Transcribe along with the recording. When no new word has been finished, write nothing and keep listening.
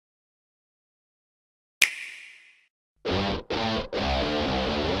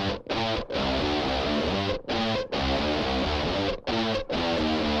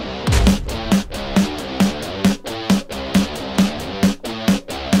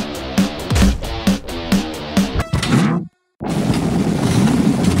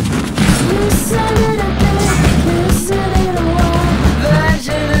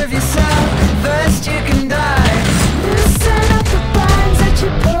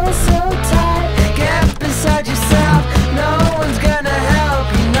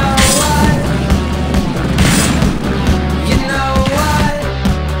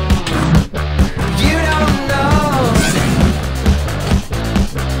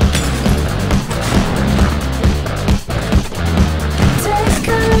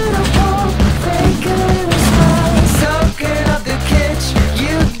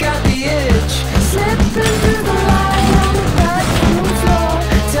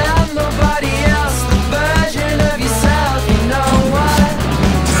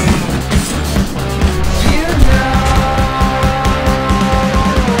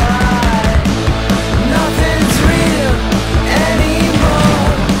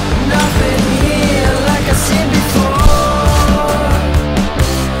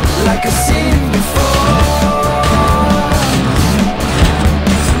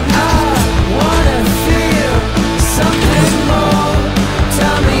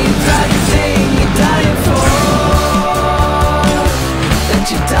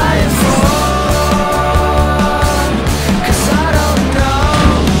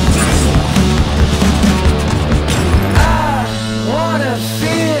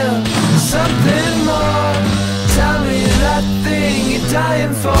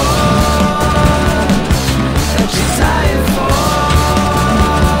dying for? That you're dying for?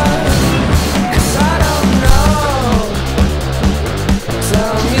 'Cause I don't know.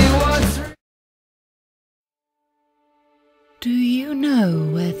 Tell me what's real. Do you know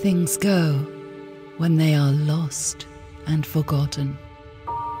where things go when they are lost and forgotten?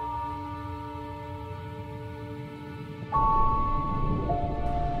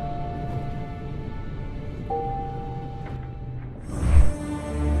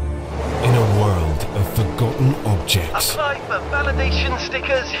 In a world of forgotten objects, Apply for validation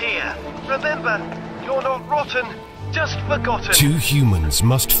stickers here. Remember, you're not rotten, just forgotten. two humans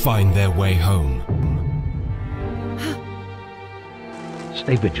must find their way home.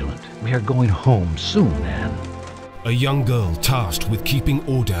 Stay vigilant. We are going home soon, Anne. A young girl tasked with keeping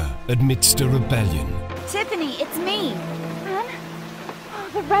order amidst a rebellion. Tiffany, it's me. Anne? Oh,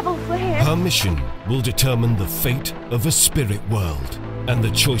 the rebel flare. Her mission will determine the fate of a spirit world, and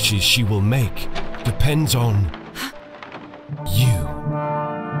the choices she will make depends on you.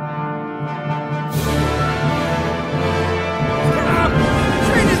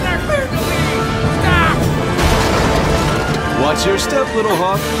 Watch your step, little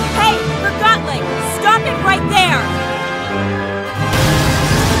hawk. Hey, the Gotling! Stop it right there!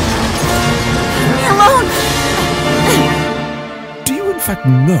 Leave me alone! Do you in fact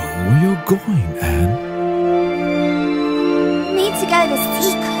know where you're going, Anne? Need to go the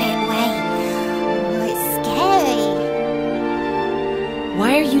secret way. Oh, it's scary.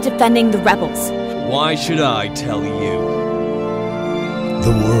 Why are you defending the rebels? Why should I tell you?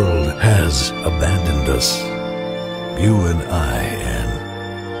 The world has abandoned us. You and I, Anne.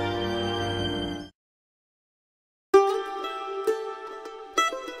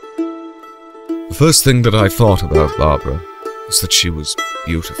 The first thing that I thought about Barbara was that she was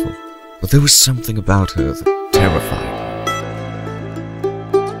beautiful, but there was something about her that terrified me.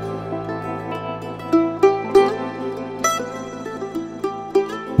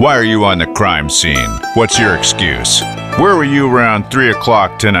 Why are you on the crime scene? What's your excuse? Where were you around 3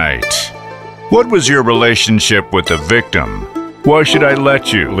 o'clock tonight? What was your relationship with the victim? Why should I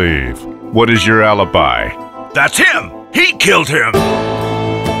let you leave? What is your alibi? That's him! He killed him!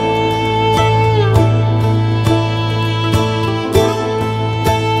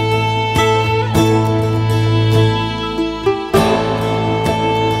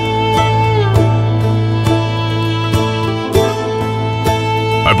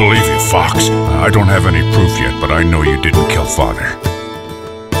 I believe you, Fox. I don't have any proof yet, but I know you didn't kill Father.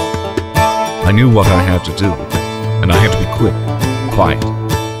 I knew what I had to do, and I had to be quick, quiet,